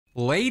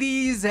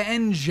Ladies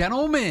and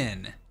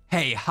gentlemen,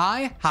 hey,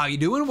 hi, how you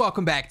doing?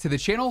 Welcome back to the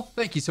channel.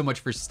 Thank you so much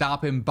for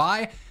stopping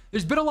by.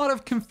 There's been a lot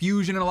of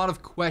confusion and a lot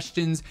of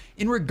questions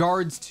in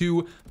regards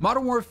to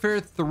Modern Warfare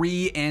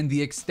 3 and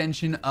the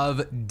extension of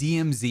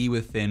DMZ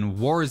within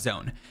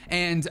Warzone.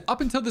 And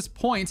up until this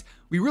point,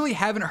 we really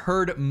haven't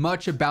heard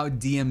much about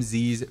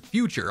DMZ's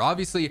future.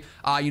 Obviously,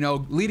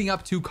 leading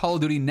up to Call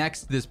of Duty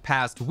Next this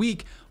past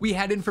week, we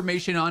had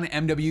information on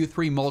MW3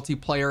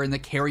 multiplayer and the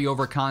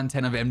carryover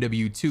content of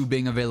MW2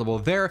 being available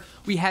there.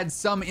 We had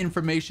some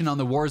information on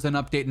the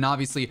Warzone update, and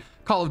obviously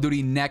Call of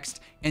Duty Next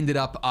ended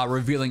up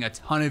revealing a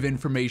ton of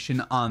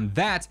information on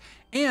that.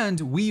 And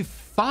we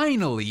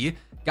finally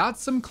got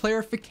some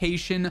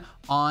clarification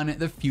on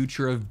the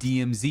future of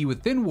DMZ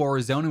within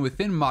Warzone and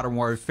within Modern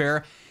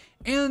Warfare.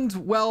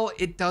 And, well,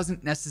 it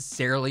doesn't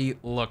necessarily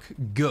look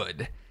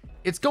good.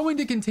 It's going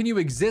to continue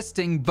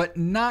existing, but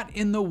not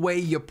in the way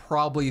you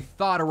probably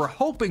thought or were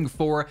hoping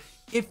for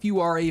if you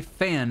are a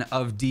fan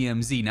of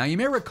DMZ. Now, you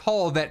may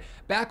recall that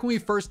back when we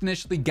first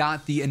initially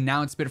got the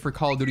announcement for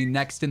Call of Duty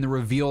Next and the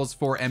reveals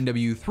for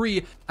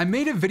MW3, I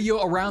made a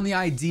video around the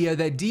idea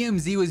that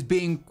DMZ was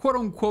being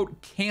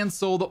quote-unquote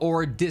canceled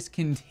or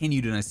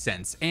discontinued in a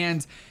sense.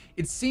 And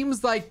it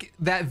seems like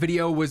that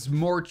video was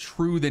more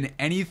true than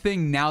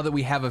anything now that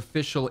we have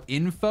official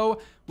info.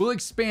 We'll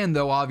expand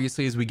though,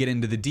 obviously, as we get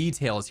into the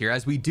details here.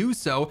 As we do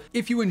so,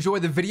 if you enjoy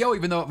the video,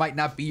 even though it might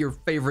not be your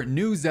favorite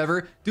news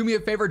ever, do me a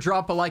favor,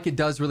 drop a like. It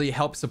does really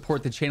help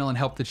support the channel and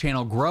help the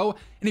channel grow.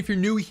 And if you're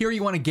new here,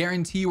 you want to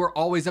guarantee you are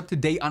always up to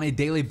date on a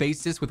daily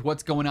basis with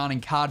what's going on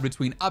in COD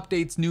between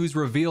updates, news,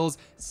 reveals,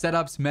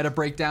 setups, meta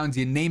breakdowns,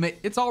 you name it,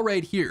 it's all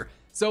right here.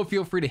 So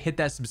feel free to hit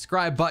that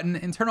subscribe button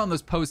and turn on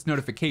those post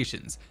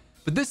notifications.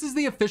 But this is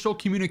the official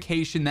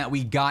communication that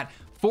we got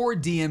for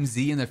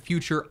DMZ and the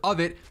future of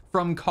it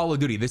from Call of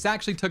Duty. This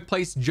actually took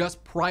place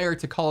just prior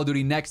to Call of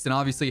Duty Next, and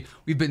obviously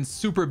we've been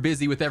super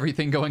busy with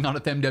everything going on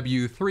with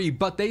MW3,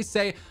 but they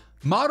say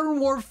Modern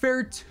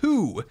Warfare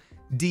 2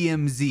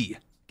 DMZ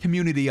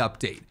community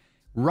update.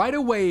 Right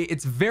away,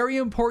 it's very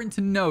important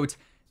to note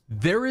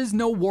there is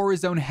no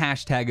Warzone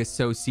hashtag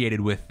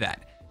associated with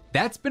that.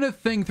 That's been a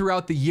thing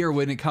throughout the year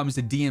when it comes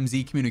to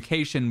DMZ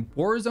communication.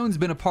 Warzone's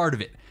been a part of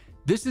it.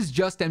 This is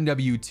just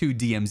MW2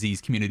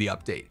 DMZ's community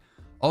update.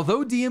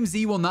 Although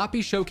DMZ will not be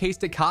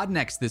showcased at COD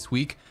Next this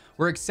week,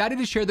 we're excited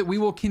to share that we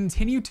will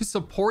continue to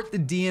support the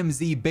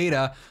DMZ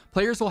beta.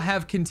 Players will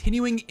have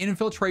continuing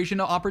infiltration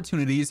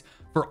opportunities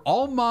for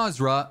all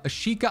Mazrah,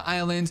 Ashika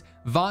Island,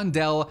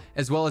 Vondel,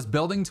 as well as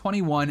Building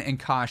 21 and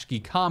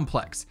Koshki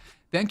Complex.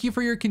 Thank you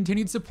for your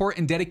continued support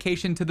and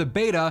dedication to the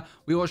beta.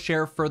 We will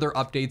share further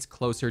updates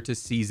closer to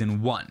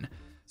Season 1.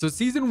 So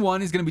Season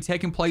 1 is going to be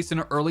taking place in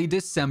early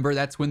December.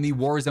 That's when the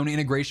Warzone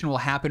integration will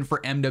happen for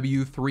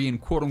MW3, and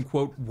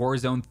quote-unquote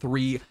Warzone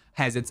 3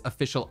 has its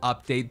official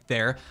update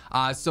there.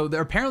 So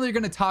they're apparently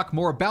going to talk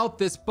more about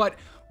this, but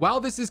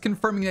while this is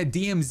confirming that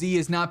DMZ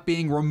is not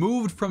being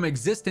removed from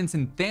existence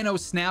and Thanos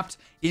snapped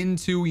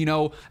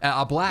into,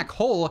 a black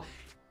hole,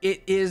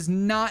 it is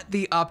not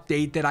the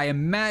update that I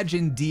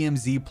imagine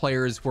DMZ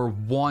players were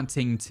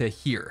wanting to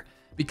hear.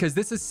 Because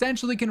this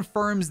essentially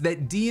confirms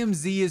that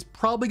DMZ is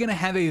probably going to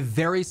have a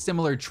very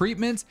similar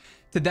treatment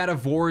to that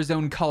of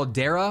Warzone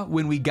Caldera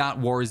when we got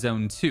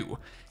Warzone 2.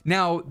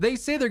 Now, they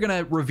say they're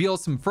going to reveal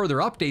some further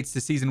updates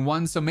to Season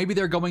 1, so maybe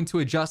they're going to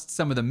adjust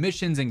some of the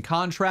missions and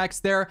contracts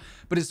there.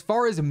 But as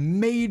far as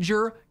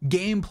major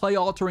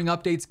gameplay-altering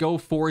updates go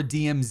for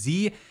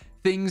DMZ,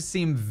 things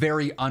seem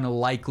very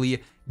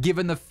unlikely,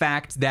 given the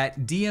fact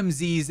that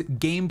DMZ's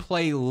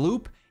gameplay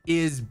loop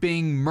is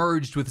being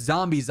merged with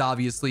zombies,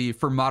 obviously,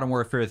 for Modern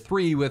Warfare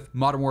 3 with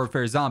Modern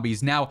Warfare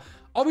Zombies. Now,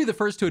 I'll be the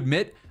first to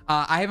admit,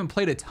 I haven't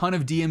played a ton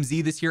of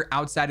DMZ this year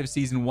outside of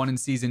Season 1 and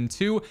Season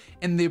 2,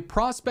 and the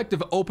prospect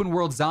of open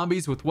world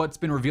zombies with what's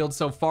been revealed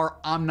so far,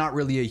 I'm not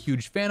really a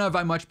huge fan of.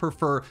 I much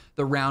prefer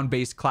the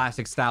round-based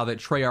classic style that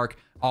Treyarch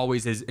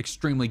always is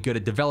extremely good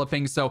at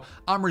developing, so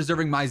I'm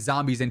reserving my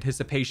zombies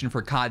anticipation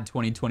for COD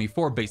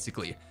 2024,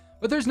 basically.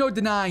 But there's no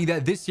denying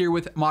that this year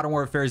with Modern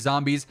Warfare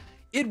Zombies,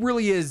 it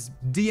really is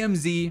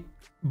DMZ,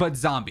 but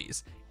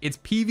zombies. It's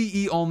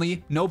PvE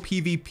only, no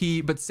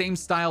PvP, but same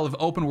style of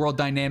open world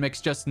dynamics,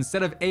 just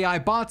instead of AI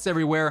bots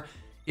everywhere,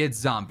 it's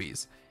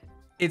zombies.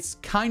 It's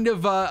kind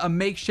of a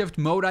makeshift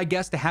mode, I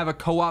guess, to have a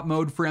co-op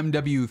mode for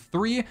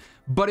MW3,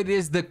 but it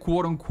is the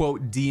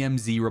quote-unquote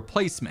DMZ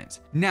replacement.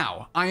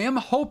 Now, I am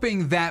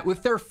hoping that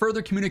with their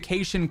further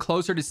communication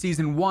closer to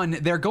Season 1,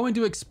 they're going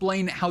to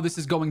explain how this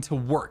is going to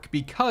work,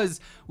 because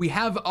we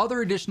have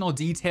other additional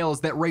details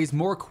that raise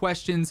more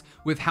questions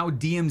with how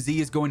DMZ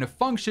is going to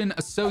function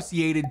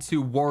associated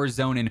to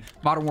Warzone and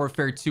Modern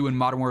Warfare 2 and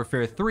Modern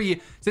Warfare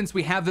 3, since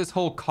we have this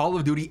whole Call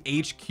of Duty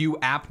HQ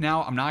app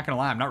now. I'm not gonna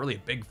lie, I'm not really a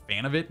big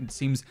fan of it. It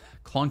seems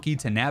clunky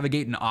to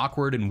navigate and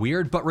awkward and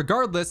weird, but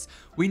regardless,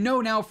 we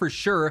know now for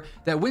sure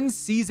that when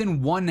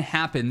Season 1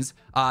 happens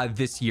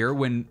this year,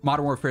 when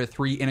Modern Warfare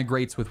 3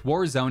 integrates with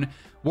Warzone,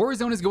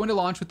 Warzone is going to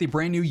launch with the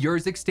brand new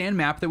Yurzik stand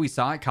map that we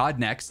saw at COD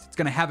Next. It's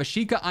going to have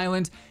Ashika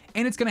Island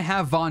and it's going to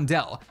have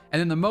Vondel. And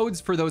then the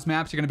modes for those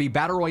maps are going to be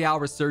Battle Royale,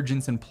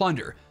 Resurgence, and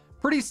Plunder.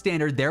 Pretty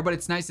standard there, but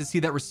it's nice to see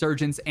that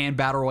Resurgence and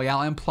Battle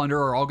Royale and Plunder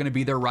are all going to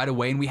be there right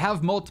away, and we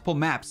have multiple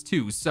maps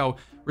too. So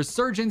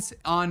Resurgence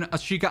on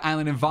Ashika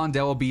Island and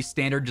Vondel will be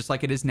standard just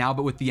like it is now,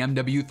 but with the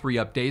MW3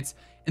 updates.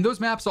 And those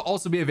maps will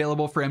also be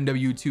available for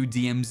MW2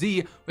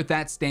 DMZ with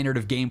that standard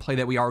of gameplay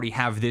that we already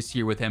have this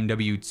year with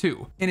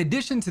MW2. In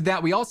addition to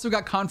that, we also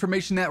got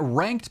confirmation that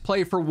ranked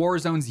play for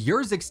Warzone's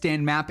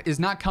Urzikstan map is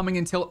not coming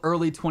until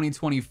early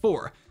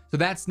 2024. So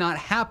that's not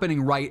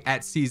happening right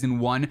at Season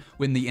 1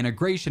 when the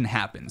integration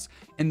happens.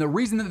 And the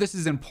reason that this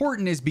is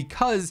important is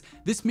because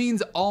this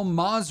means Al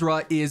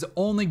Mazrah is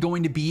only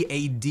going to be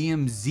a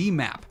DMZ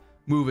map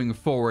moving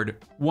forward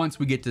once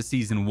we get to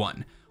Season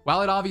 1.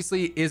 While it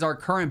obviously is our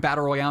current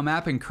Battle Royale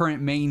map and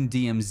current main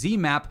DMZ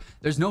map,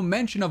 there's no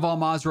mention of Al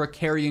Mazrah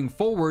carrying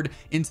forward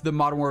into the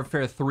Modern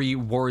Warfare 3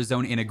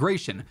 Warzone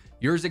integration.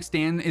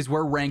 Urzikstan is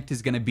where ranked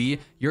is going to be.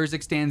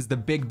 Urzikstan's the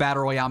big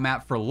Battle Royale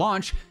map for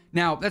launch.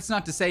 Now, that's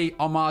not to say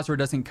Al Mazrah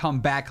doesn't come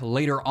back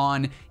later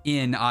on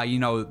in,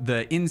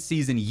 the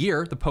in-season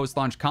year, the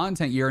post-launch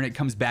content year, and it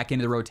comes back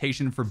into the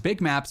rotation for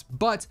big maps,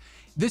 but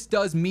this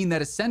does mean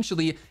that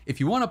essentially, if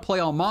you want to play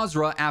Al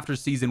Mazrah after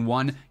Season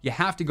 1, you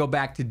have to go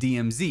back to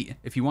DMZ.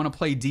 If you want to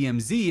play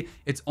DMZ,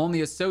 it's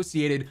only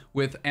associated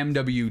with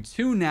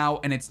MW2 now,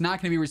 and it's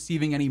not going to be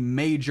receiving any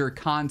major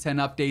content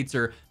updates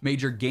or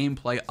major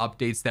gameplay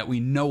updates that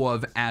we know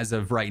of as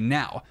of right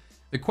now.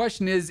 The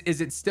question is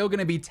it still going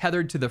to be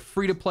tethered to the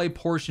free-to-play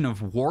portion of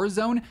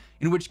Warzone,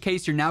 in which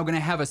case you're now going to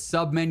have a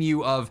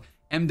sub-menu of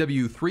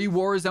MW3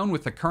 Warzone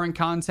with the current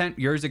content,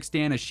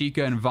 Urzikstan,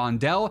 Ashika, and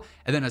Vondel,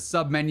 and then a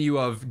sub-menu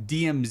of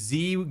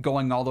DMZ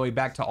going all the way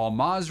back to Al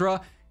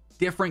Mazrah,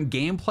 different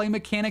gameplay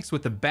mechanics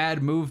with the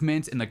bad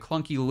movement and the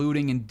clunky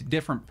looting and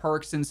different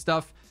perks and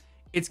stuff.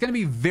 It's going to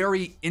be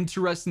very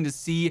interesting to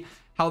see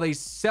how they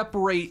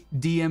separate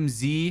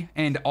DMZ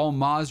and Al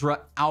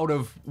Mazrah out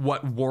of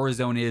what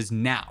Warzone is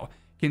now,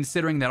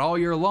 considering that all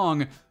year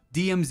long,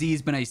 DMZ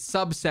has been a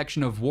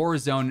subsection of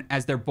Warzone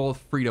as they're both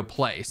free to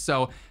play.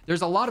 So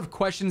there's a lot of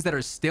questions that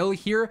are still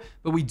here,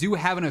 but we do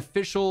have an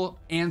official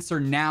answer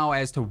now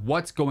as to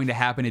what's going to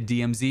happen at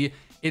DMZ.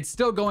 It's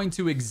still going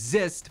to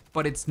exist,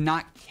 but it's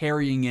not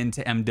carrying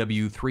into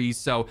MW3.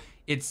 So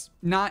it's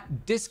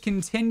not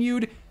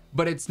discontinued,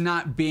 but it's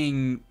not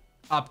being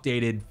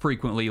updated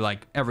frequently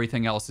like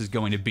everything else is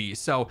going to be.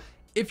 So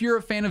if you're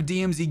a fan of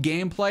DMZ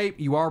gameplay,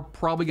 you are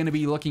probably going to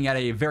be looking at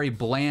a very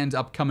bland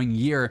upcoming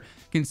year,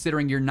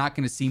 considering you're not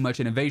going to see much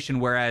innovation,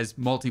 whereas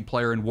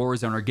multiplayer and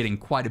Warzone are getting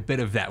quite a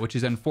bit of that, which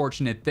is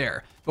unfortunate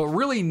there. But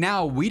really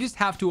now, we just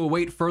have to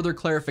await further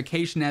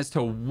clarification as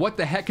to what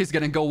the heck is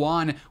going to go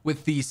on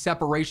with the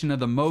separation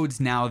of the modes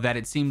now that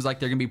it seems like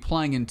they're going to be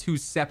playing in two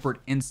separate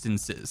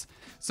instances.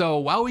 So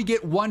while we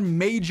get one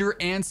major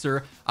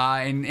answer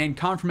and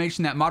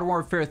confirmation that Modern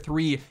Warfare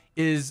 3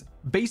 is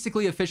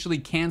basically officially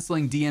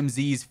canceling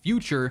DMZ's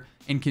future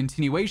and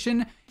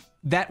continuation,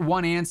 that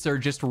one answer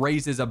just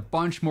raises a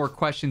bunch more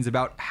questions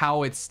about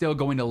how it's still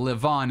going to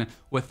live on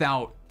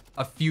without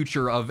a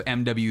future of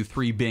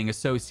MW3 being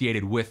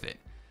associated with it.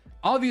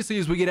 Obviously,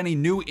 as we get any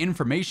new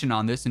information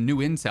on this and new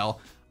intel,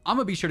 I'm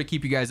gonna be sure to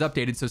keep you guys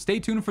updated, so stay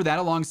tuned for that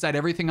alongside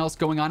everything else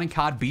going on in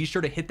COD. Be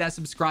sure to hit that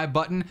subscribe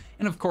button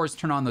and of course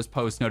turn on those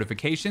post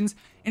notifications.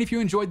 And if you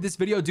enjoyed this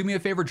video, do me a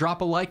favor, drop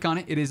a like on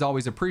it. It is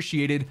always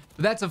appreciated.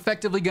 But that's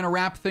effectively gonna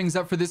wrap things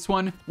up for this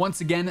one.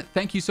 Once again,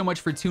 thank you so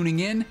much for tuning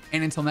in,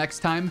 and until next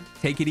time,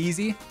 take it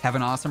easy, have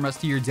an awesome rest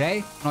of your day,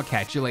 and I'll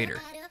catch you later.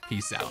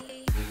 Peace out.